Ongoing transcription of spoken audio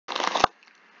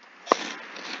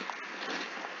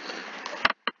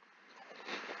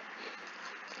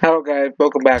up, guys?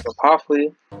 Welcome back to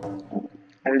Powerfully.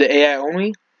 I'm the AI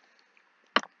only.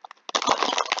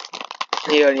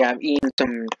 Here, yeah, I'm eating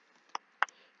some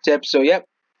chips. So, yep,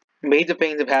 major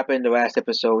things have happened in the last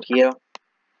episode here.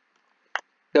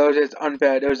 There was this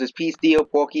unfair. There was this peace deal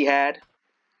Porky had.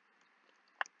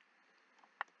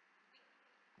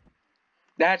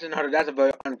 That's a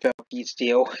very unfair peace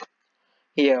deal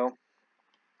here,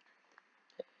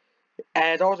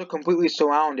 and it's also completely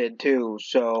surrounded too.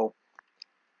 So,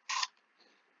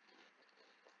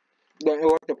 don't know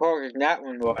what the purpose in that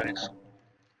one was.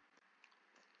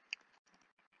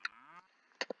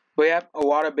 We have a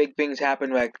lot of big things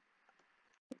happen, like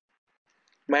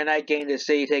Midnight gained the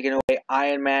city, taking away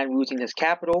Iron Man, losing his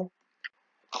capital.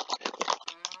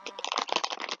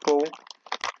 Cool.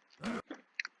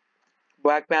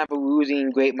 Black Panther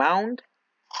losing Great Mound.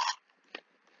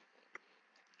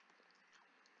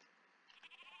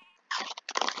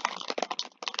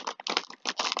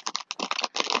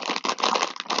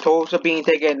 Tulsa being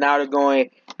taken, now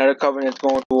the Covenant's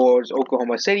going towards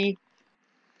Oklahoma City.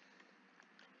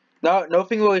 No,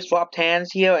 nothing really swapped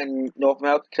hands here in North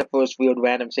America except for this weird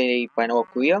random city by North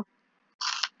Korea.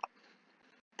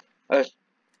 A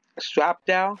strap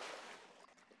down.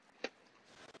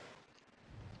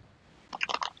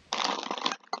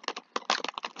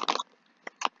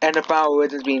 And the final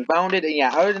religion's being founded, and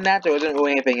yeah, other than that, there wasn't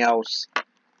really anything else.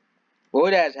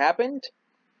 What has happened?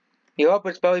 Europe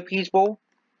is very peaceful.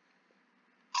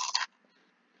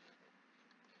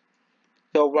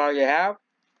 So what you have?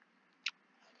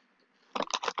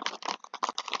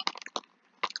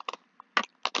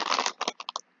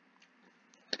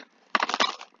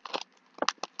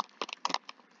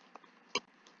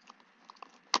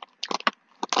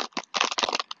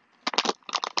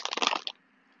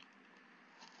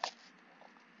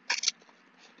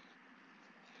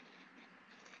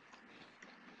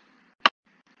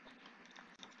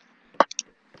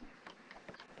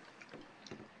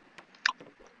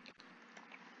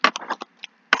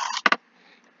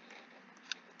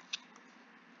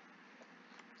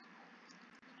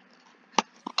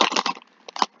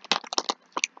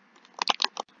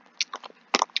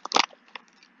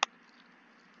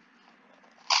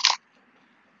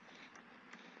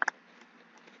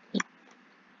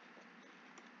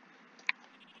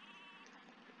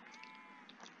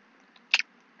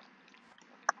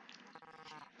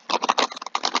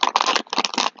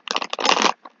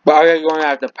 But are you going to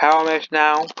have the power mesh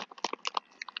now?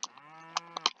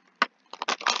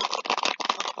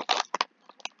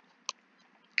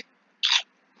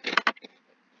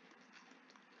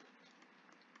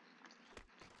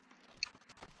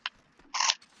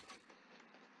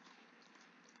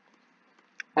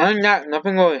 Other than that,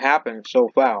 nothing really happened so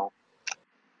far.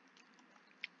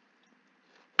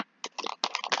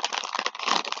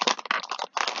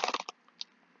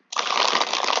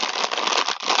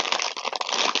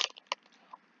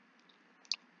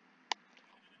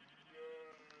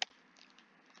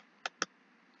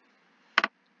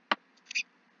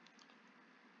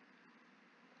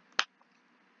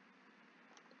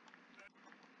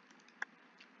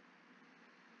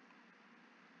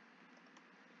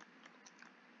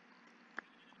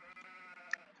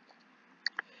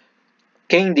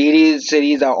 King Didi's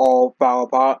cities are all far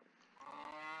apart.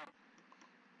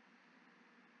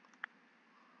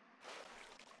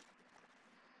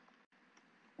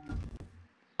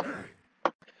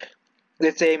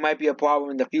 They say it might be a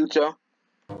problem in the future.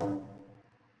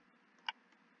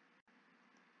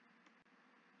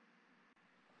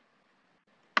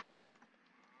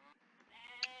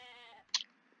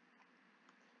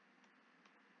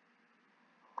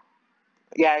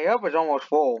 Yeah, Europe is almost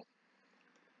full.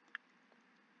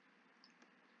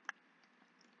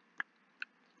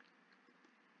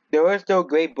 There is still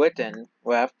Great Britain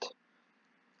left,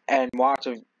 and lots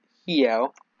of here.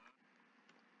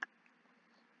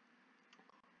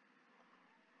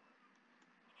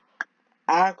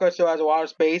 Africa still has a lot of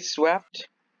space left,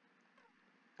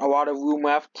 a lot of room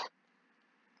left.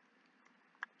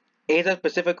 Asia,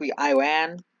 specifically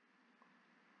Iran,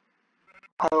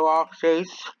 has a lot of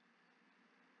space.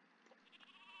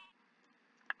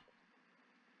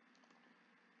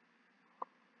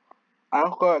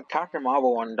 I've got Captain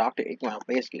Marvel and Dr. Eggman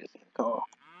basically the same color.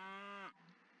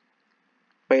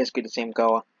 Basically the same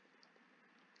color.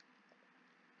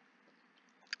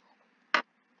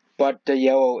 But the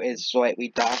yellow is slightly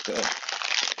darker.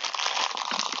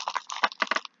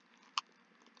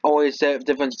 Always the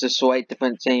difference is slight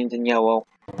different things in yellow.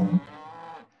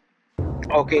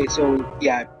 Okay, so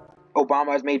yeah,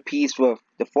 Obama has made peace with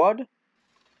the Flood.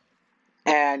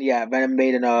 And yeah, Venom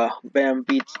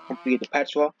beats complete the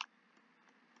Petra.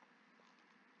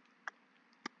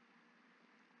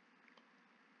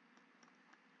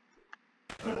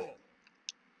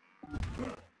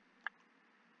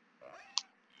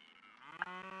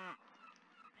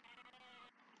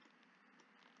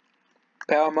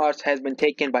 Paramus has been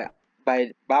taken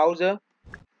by Bowser.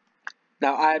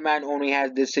 Now Iron Man only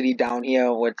has this city down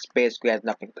here, which basically has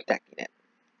nothing protecting it.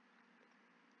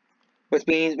 Which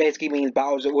basically means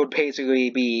Bowser would basically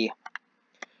be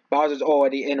Bowser's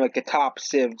already in like the top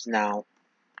civs now.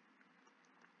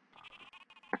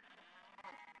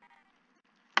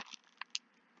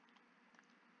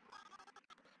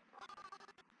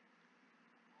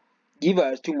 Diva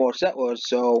has 2 more settlers,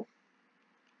 so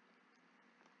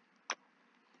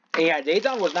and yeah,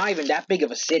 Dayton was not even that big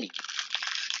of a city.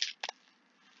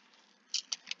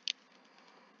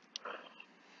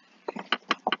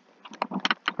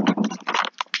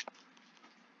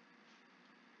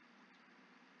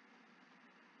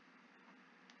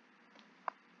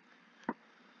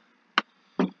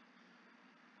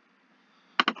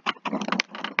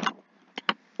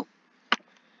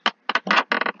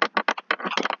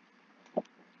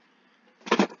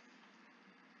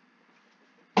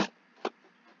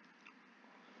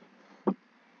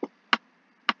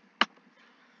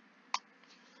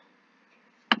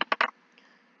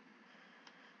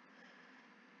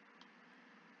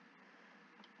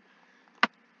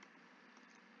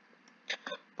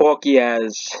 Porky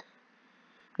has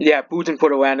yeah, Putin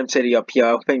put a random city up here.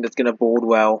 I think that's gonna bode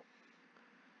well.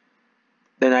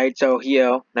 The Knights are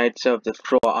here. Knights of the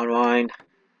Straw online.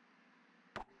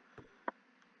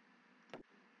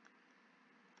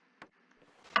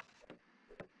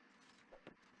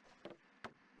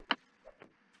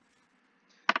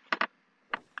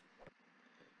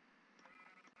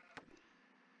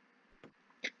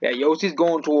 Yeah, Yoshi's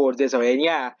going towards this already. And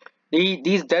yeah,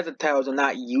 these desert tiles are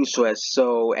not useless,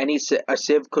 so a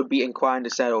civ could be inclined to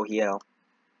settle here.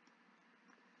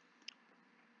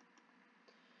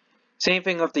 Same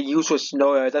thing with the useless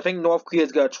snow areas. I think North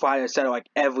Korea's gonna try to settle like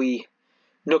every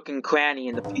nook and cranny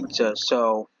in the future,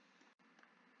 so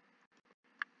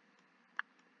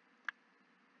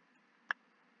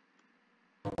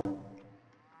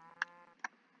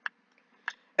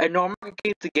and normally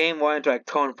keeps the game running to like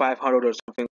turn 500 or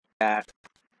something like that.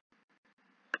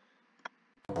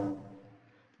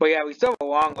 But yeah, we still have a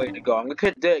long way to go. We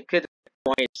could do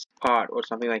points part or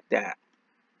something like that.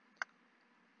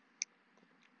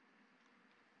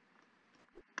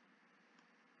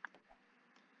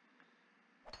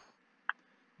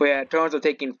 But yeah, turns are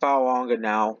taking far longer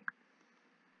now.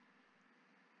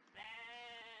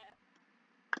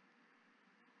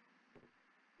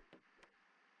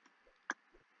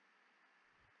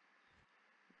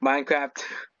 Minecraft.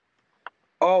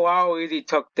 Oh wow, easy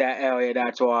took that area,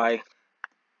 that's why.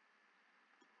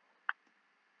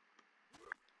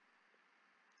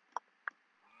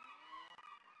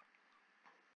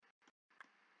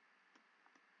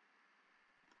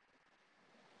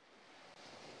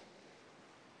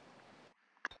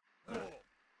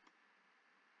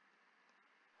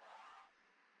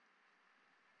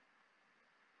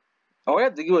 All we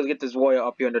have to do is get this warrior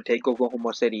up here and take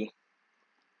Oklahoma City.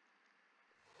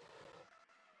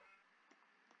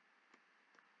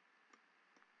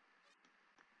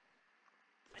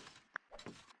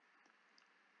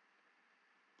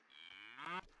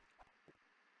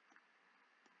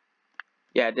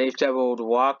 Yeah, they've settled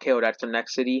Rock Hill, that's the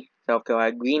next city. South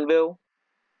Carolina, Greenville.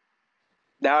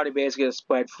 That already basically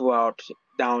spread throughout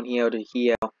down here to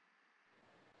here.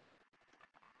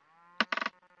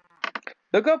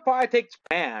 Look up probably takes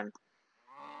Japan.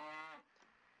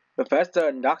 Professor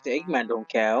and Dr. Eggman don't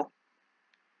care.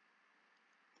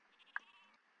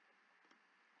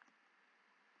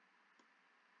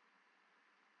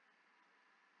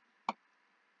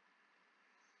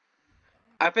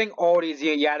 I think all these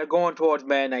here, yeah, they're going towards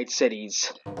Mennonite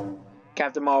cities.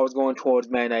 Captain Marvel's going towards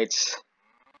Mennonites.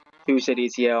 2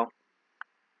 cities here.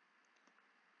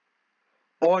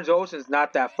 Orange Ocean's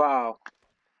not that far.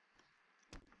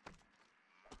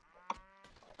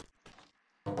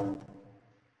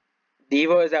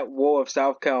 Diva is at war with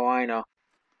South Carolina.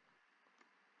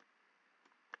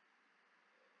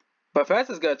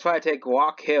 Professor's gonna try to take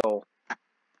Rock Hill.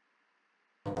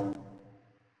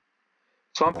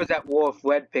 Trump is at war with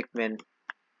Red Pikmin.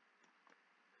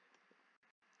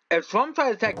 If Trump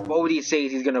tries to attack both these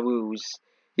cities, he's gonna lose.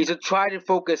 He should try to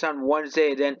focus on one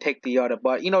city, then take the other.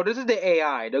 But, you know, this is the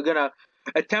AI. They're gonna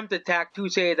attempt to attack 2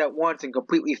 cities at once and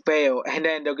completely fail. And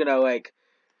then they're gonna, like,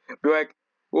 be like,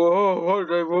 whoa,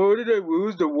 why did I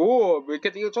lose the war?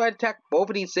 Because he'll try to attack both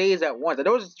of these cities at once. I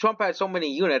know Trump has so many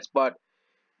units, but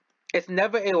it's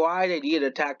never a wise idea to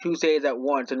attack 2 cities at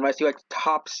once unless you're like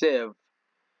top civ.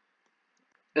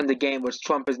 in the game, which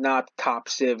Trump is not the top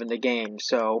civ in the game.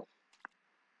 So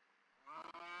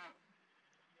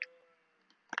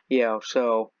yeah,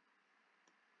 so.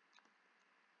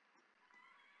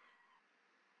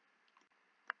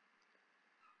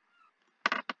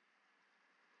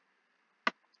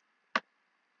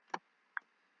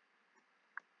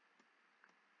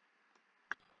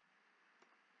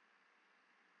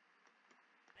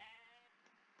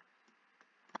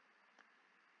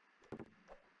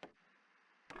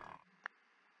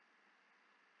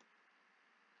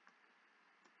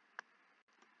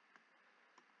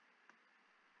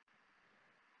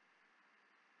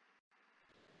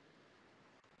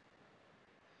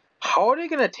 How are they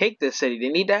gonna take the city? They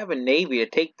need to have a navy to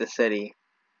take the city.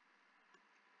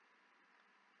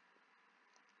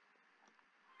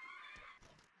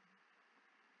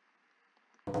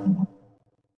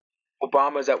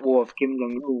 Obama's at war with Kim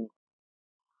Jong Un.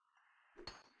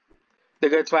 They're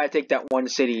gonna try to take that one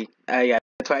city. Yeah,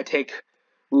 try to take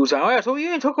Busan. Oh yeah, so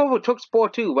you took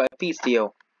Sport too by a peace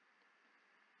deal.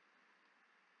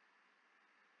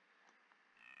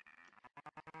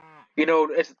 You know,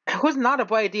 it was not a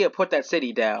bad idea to put that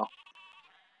city down.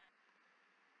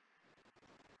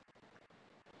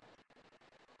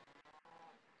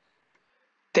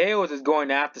 Tails is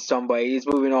going after somebody. He's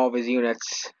moving all of his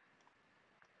units.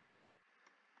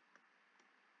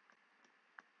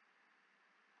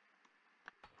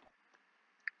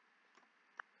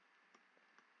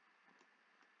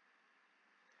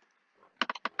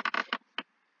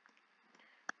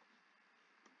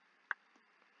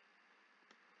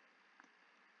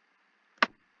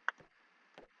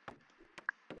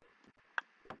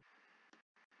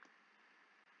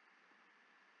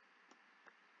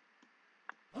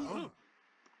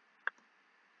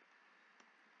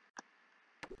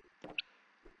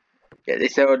 Yeah, they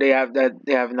said they have that.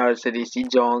 They have another city,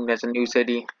 Sejong. That's a new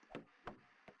city.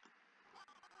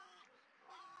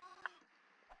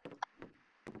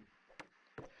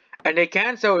 And they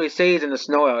can sell the cities in the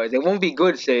snow areas. They won't be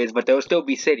good cities, but they'll still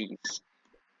be cities.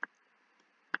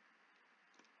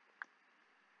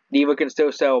 Diva can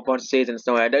still sell a bunch of cities in the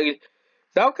snow area.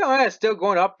 South Carolina is still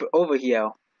going up over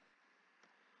here.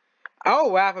 I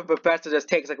would rather Professor just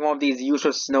takes like one of these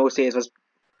useless snow cities,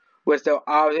 which they're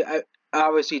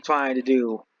obviously trying to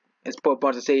do, is put a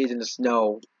bunch of cities in the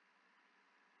snow.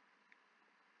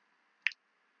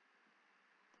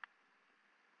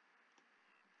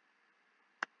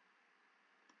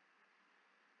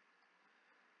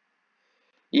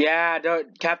 Yeah,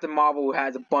 Captain Marvel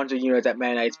has a bunch of units at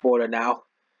Man Knight's border now.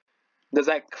 There's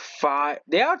like 5.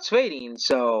 They are trading,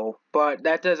 so, but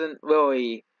that doesn't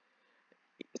really.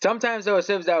 Sometimes those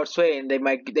civs that are trading,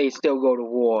 they still go to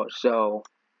war. So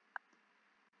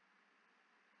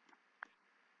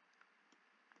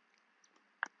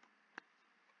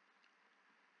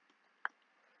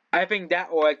I think that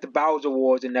or like the Bowser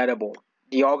War is inedible.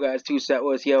 Dialga has 2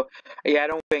 settlers here. Yeah, I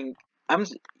don't think I'm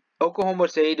Oklahoma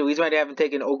City. The reason why they haven't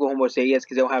taken Oklahoma City is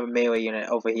because they don't have a melee unit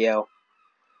over here.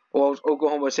 Well,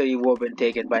 Oklahoma City would have been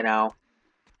taken by now.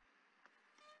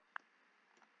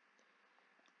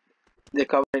 The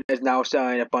Covenant is now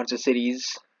selling a bunch of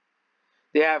cities.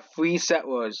 They have 3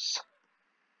 settlers.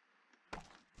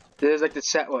 There's like the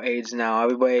settler age now.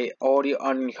 Everybody, all the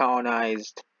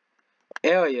uncolonized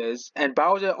areas. And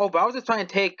Bowser, Bowser's trying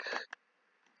to take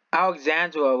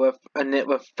Alexandria with with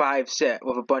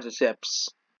a bunch of ships.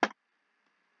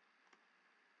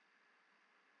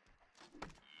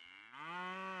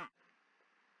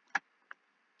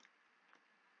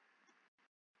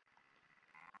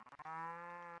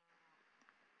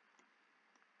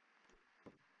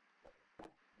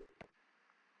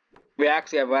 We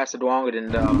actually have lasted longer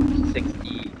than the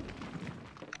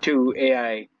 62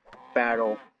 AI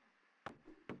battle.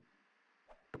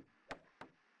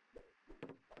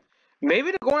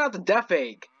 Maybe they're going after Death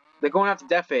Egg. They're going after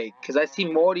Death Egg because I see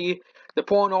Morty. They're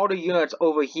pulling all the units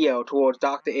over here towards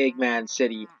Dr. Eggman's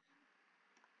city.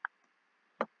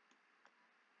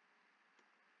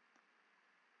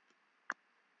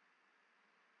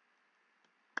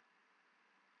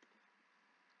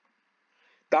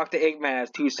 Dr. Eggman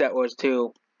has 2 settlers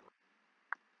too.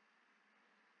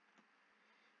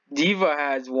 Diva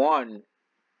has 1.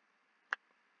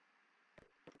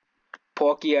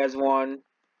 Porky has 1.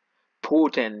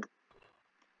 Putin.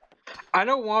 I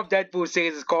know one of Deadpool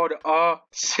cities is called A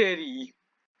City.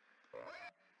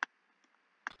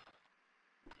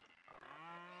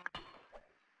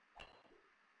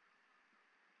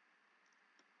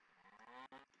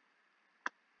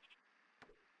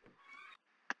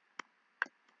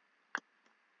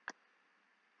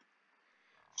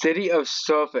 City of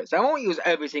Surface. I won't use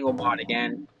every single mod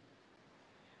again.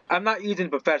 I'm not using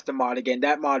Professor mod again.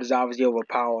 That mod is obviously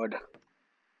overpowered.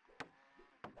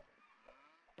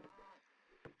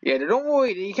 Yeah, don't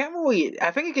worry. You can't really.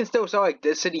 I think you can still sell like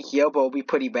this city here, but it'll be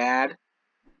pretty bad.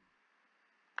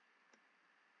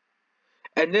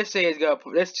 And this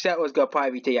set was gonna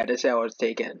probably be taken. Yeah, this set was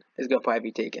taken. It's gonna probably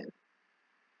be taken.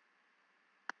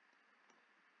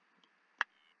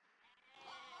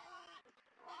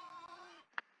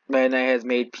 Meta Knight has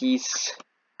made peace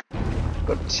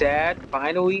with Chad.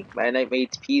 Finally, Meta Knight made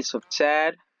peace with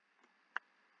Chad.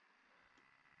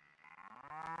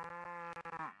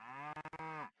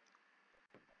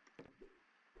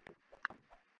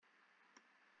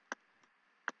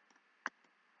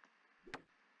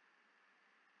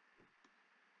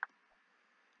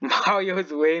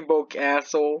 Mario's Rainbow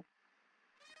Castle.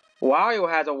 Mario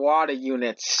has a lot of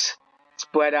units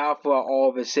spread out for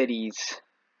all the cities.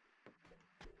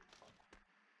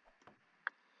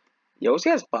 Yoshi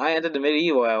has fire into the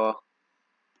medieval era.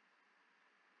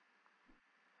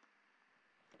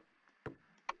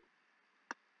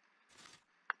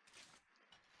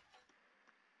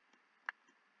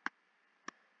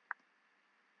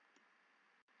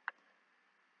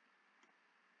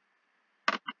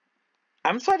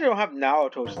 I'm sorry they don't have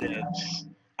Naruto civs.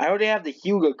 I know they have the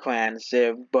Hyuga clan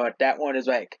civ, but that one is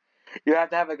like, you have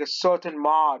to have like a certain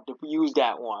mod to use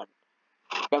that one.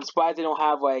 I'm surprised they don't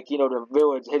have like,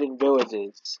 the hidden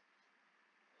villages.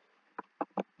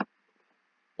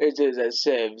 It is as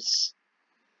civs.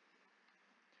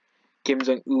 Kim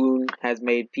Jong-un has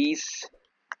made peace.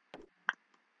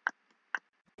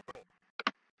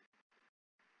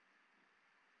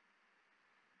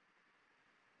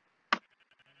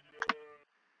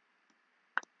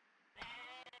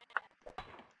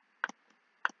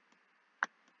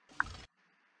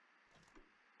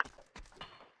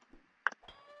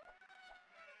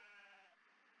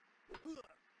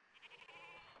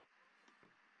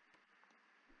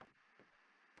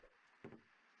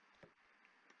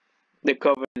 The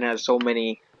Covenant has so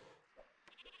many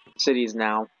cities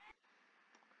now.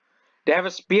 They have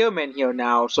a spearman here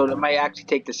now, so they might actually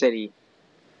take the city.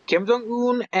 Kim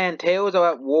Jong-un and Tails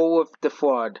are at war with the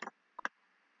Flood.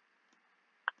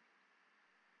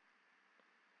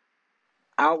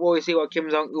 I don't really see what Kim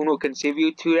Jong-un will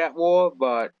contribute to that war,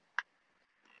 but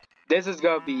this is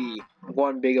gonna be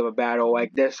one big of a battle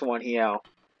like this one here.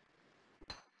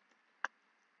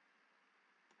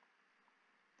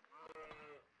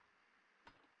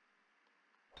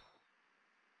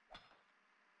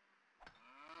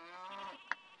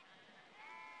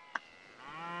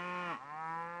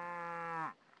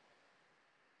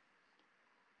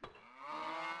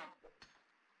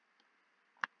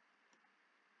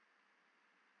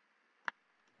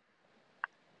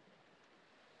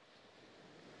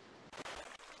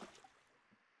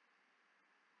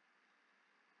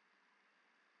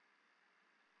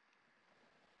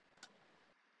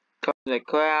 The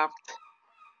craft.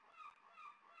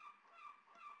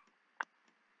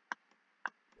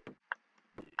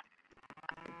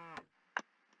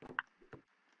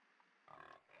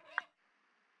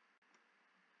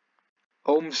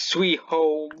 Home sweet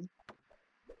home.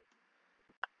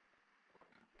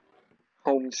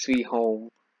 Home sweet home.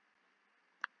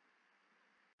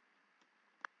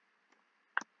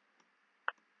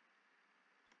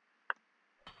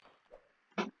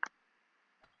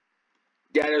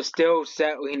 Yeah, they're still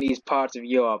settling these parts of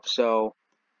Europe, so.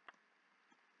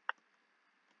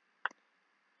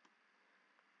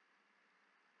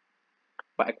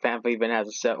 Black Panther even has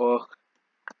a settler.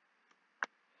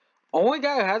 Only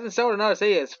guy who hasn't settled another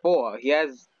city is 4. He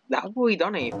has not really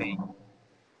done anything.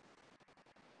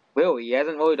 Really, he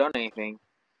hasn't really done anything.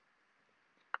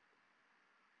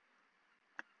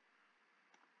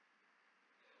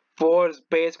 4 is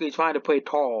basically trying to play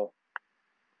tall.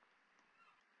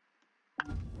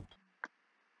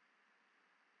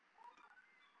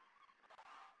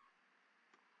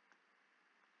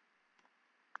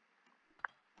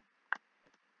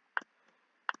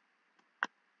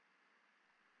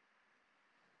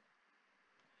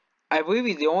 I believe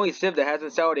he's the only civ that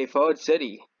hasn't settled a 3rd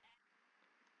city.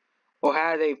 Or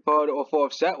has a 3rd or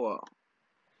 4th settler.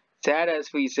 Sad has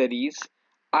 3 cities.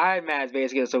 Iron Man is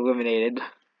basically just eliminated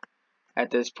at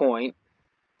this point.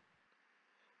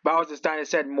 Bowser's starting to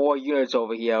send more units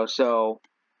over here, so.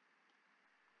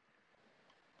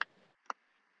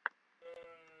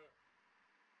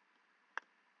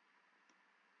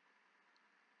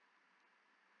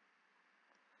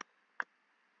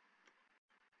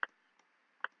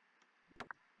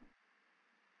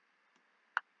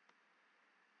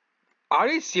 Are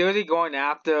they seriously going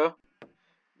after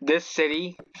this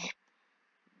city?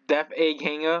 Death Egg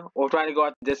Hanger? Or trying to go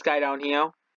after this guy down here?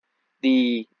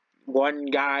 the one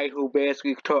guy who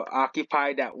basically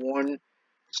occupied that one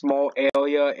small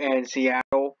area in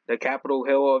Seattle, the Capitol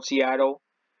Hill of Seattle,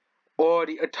 or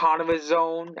the autonomous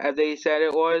zone, as they said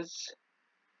it was.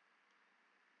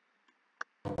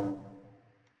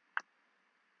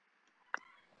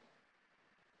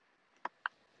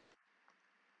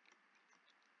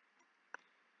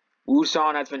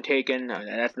 Wusan has been taken. No,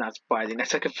 that's not surprising.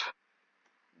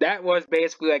 That was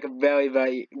basically like a very,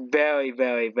 very, very,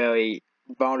 very, very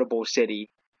vulnerable city.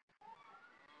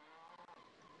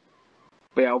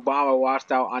 But yeah, Obama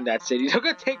washed out on that city. They're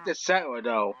gonna take the settler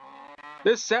though.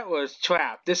 This settler is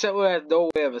trapped. This settler has no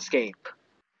way of escape.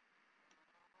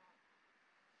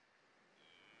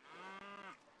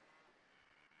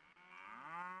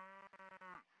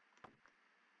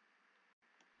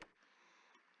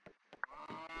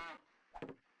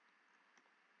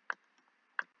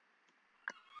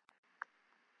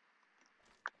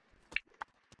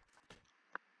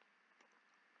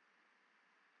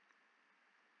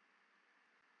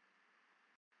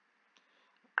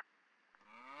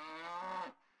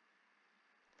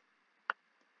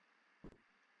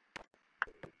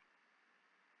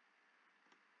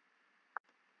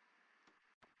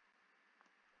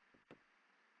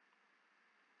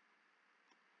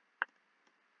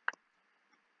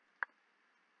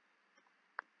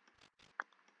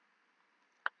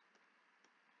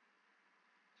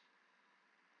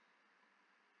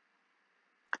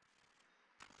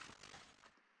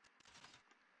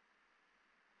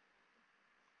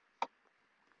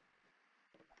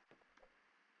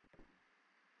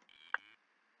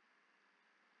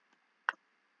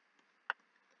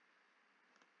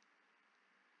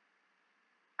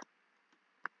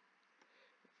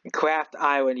 Craft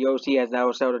Island, Yoshi has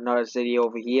now settled another city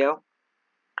over here.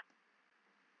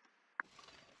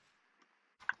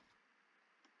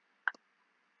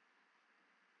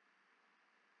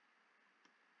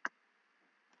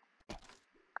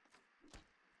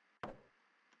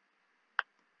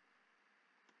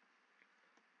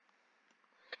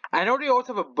 I know they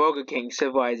also have a Burger King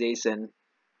civilization.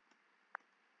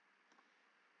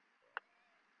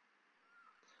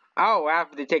 Oh,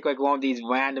 after they take like one of these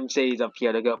random cities up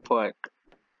here, they're gonna put.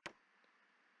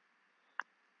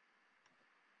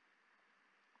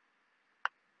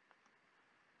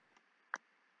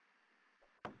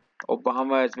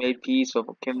 Obama has made peace with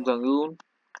Kim Jong-un.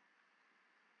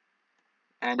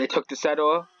 And they took the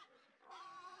settler.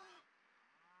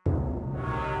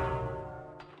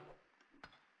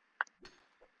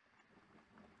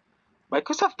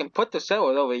 Microsoft can put the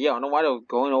settlers over here. I don't know why they're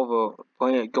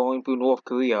going through North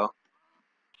Korea.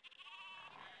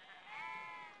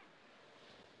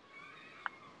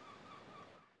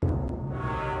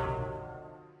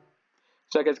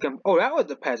 So I guess oh, that was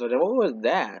the petrol. Then what was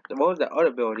that? What was the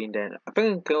other building then? I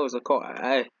think it was a call.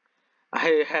 I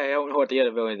don't know what the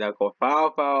other buildings are called.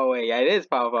 Far, far away. Yeah, it is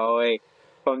far, far away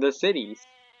from the cities.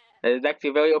 That is actually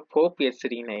a very appropriate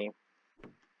city name.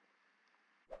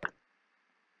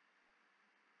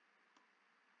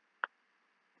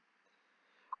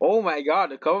 Oh my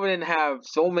god, the Covenant have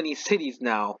so many cities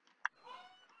now.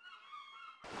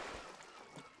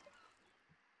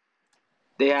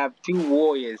 They have 2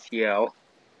 warriors here.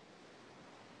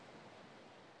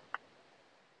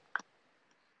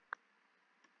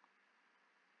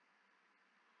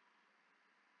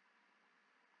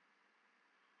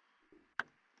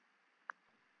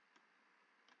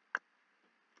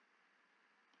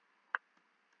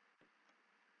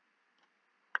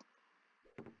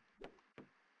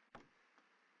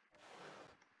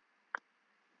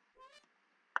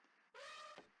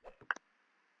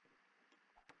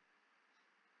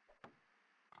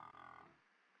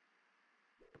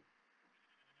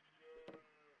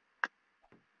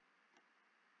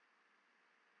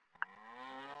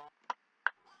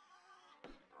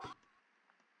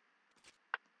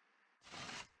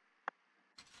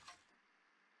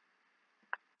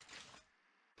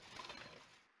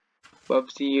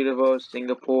 Bubsy Universe,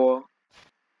 Singapore.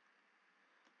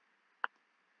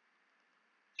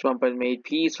 Trump has made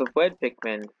peace with Red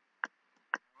Pikmin.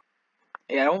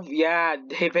 Yeah,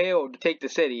 they failed to take the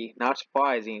city. Not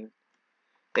surprising.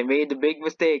 They made the big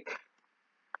mistake.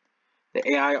 The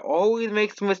AI always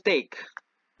makes a mistake.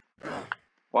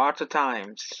 Lots of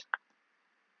times.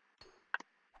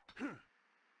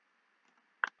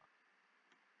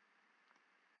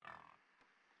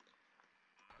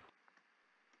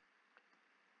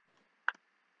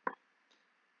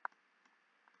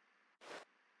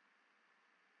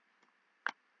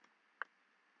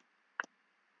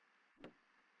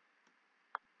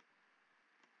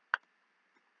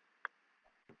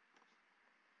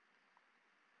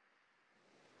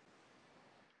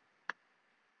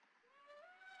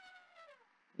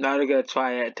 Now they're gonna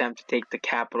try to attempt to take the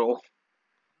capital.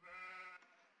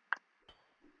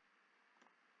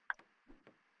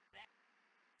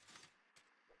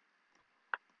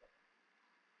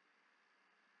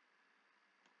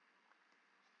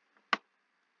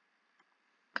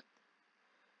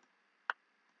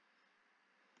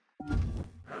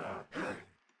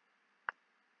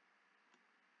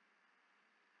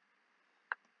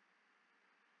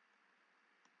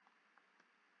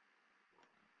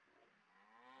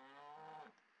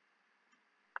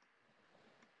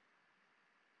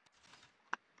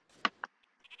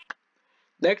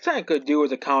 Next time I could do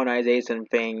is a colonization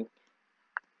thing.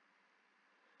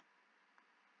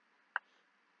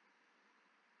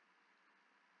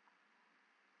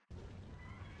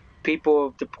 People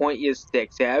of the pointiest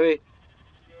sticks. Yeah,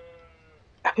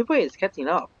 everybody is catching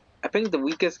up. I think the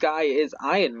weakest guy is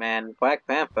Iron Man, Black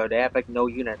Panther. They have like no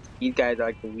units. These guys are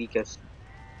like the weakest.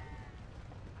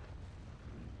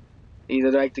 These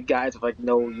are like the guys with like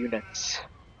no units.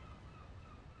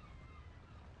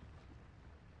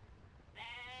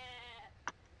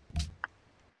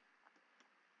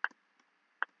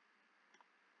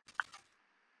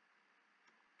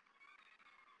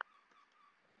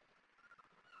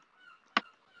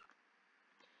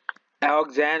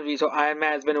 Alexandria, so Iron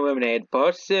Man has been eliminated.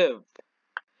 But Civ.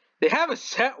 They have a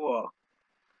settler.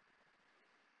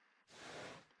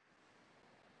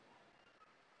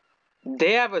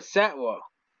 They have a settler.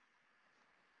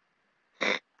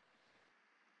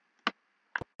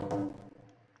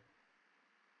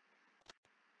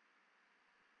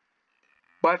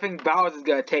 But I think Bowser's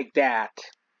gonna take that.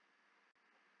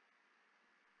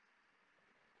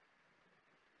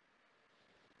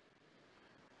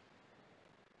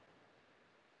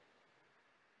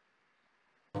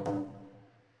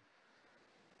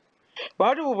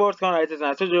 Bowser will both on this, and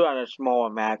I should do it on a smaller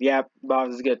map. Yeah,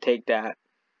 Bowser's gonna take that.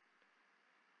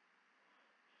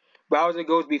 Bowser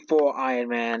goes before Iron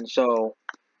Man, so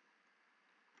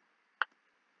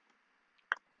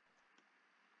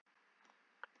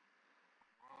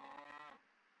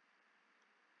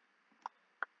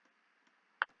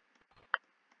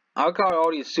I'll call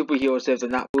all these superhero civs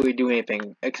and not really do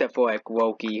anything except for like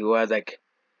Loki, who has like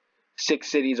 6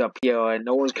 cities up here, and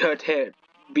no one's gonna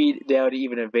be there to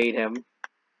even invade him.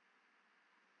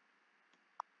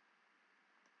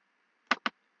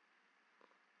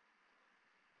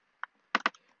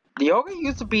 The Yoga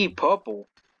used to be purple.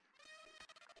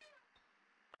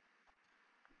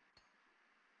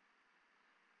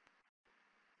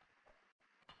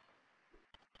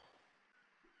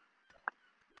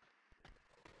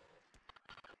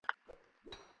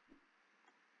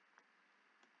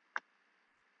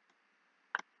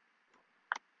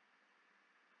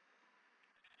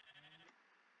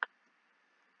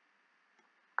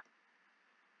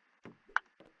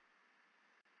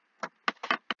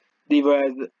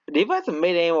 Diva hasn't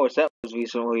made any more settlers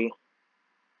recently.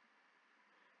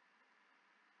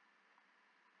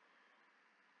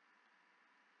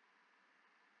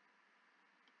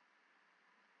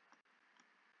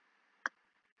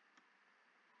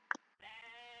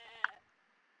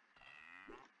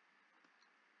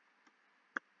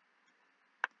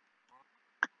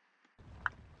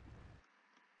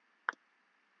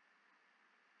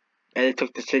 And they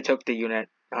took the unit.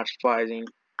 Not surprising.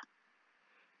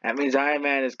 That means Iron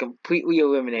Man is completely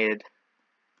eliminated.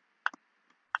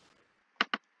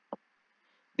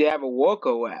 They have a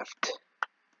worker left.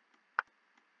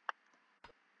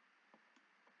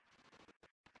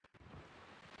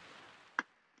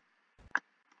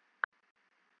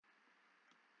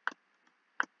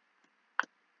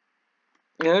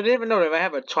 You know, I didn't even know they might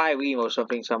have a trireme or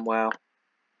something somewhere.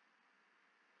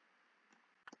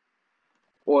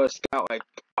 Or a scout like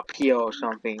up here or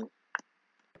something.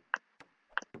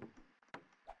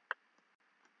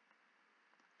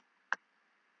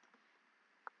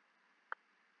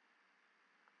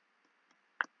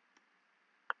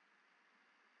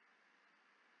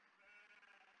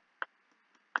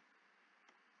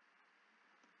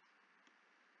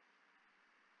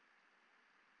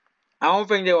 I don't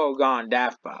think they were gone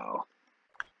that far.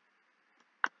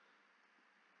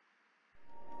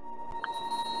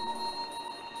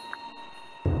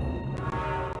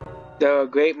 The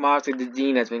Great Monster the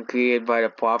Gene has been created by the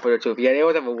Prophet of Truth. Yeah, they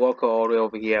always have a worker all the way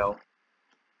over here.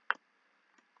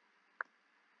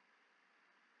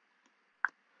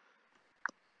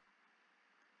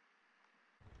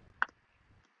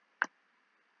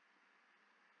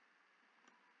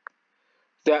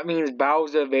 That means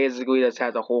Bowser basically just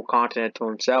has a whole continent to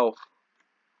himself.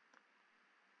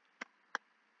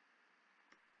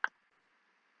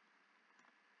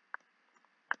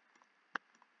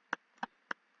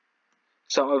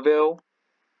 Somerville,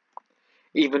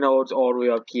 even though it's all the way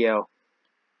up here.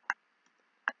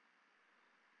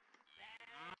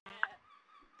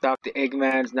 Dr.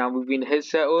 Eggman's now moving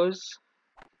his settlers.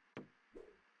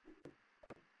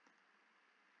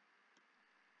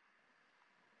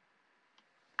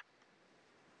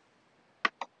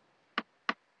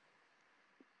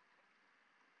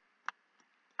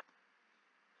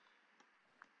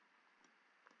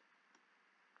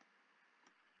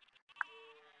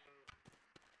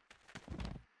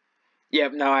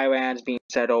 Yep, now Iran's being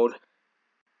settled.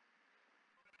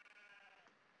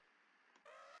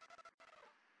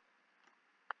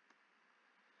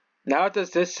 Now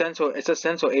it's just it's a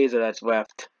Central Asia that's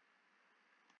left.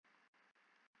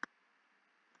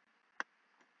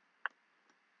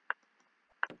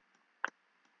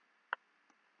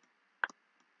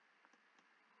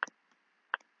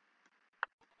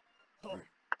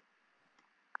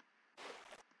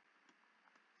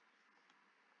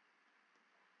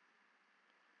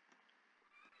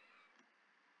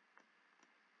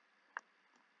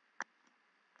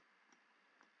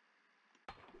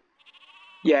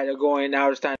 Yeah, they're going now.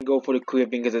 It's time to go for the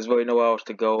Caribbean because there's really nowhere else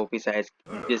to go besides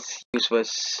this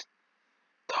useless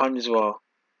tundra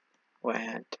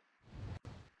land.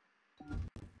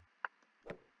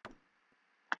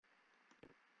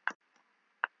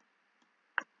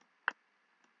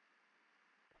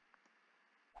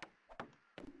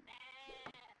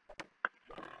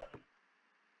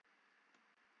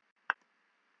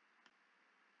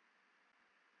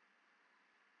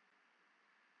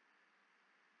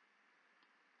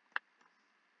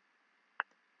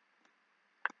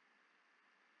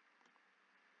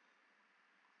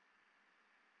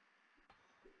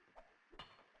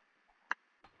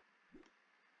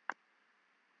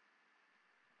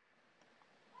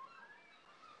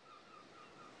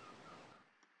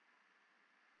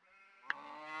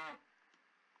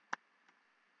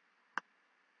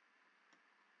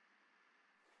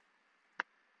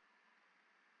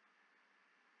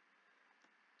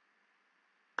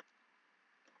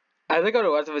 I think on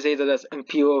the rest of the states that's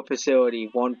Imperial Facility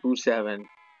 1 through 7.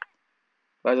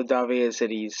 By the Davian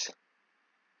cities.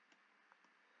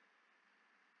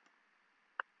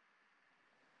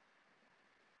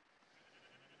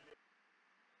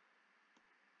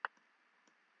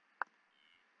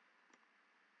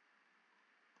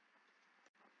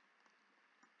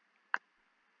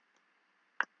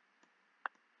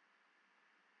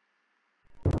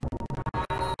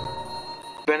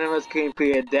 Venomous can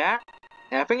create that.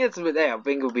 And I think it's there. I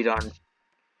think we'll be done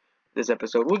this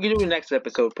episode. We'll do the next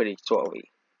episode pretty shortly.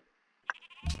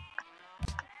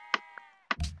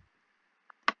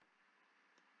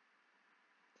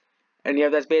 And yeah,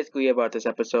 that's basically about this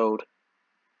episode.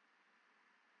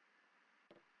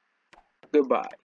 Goodbye.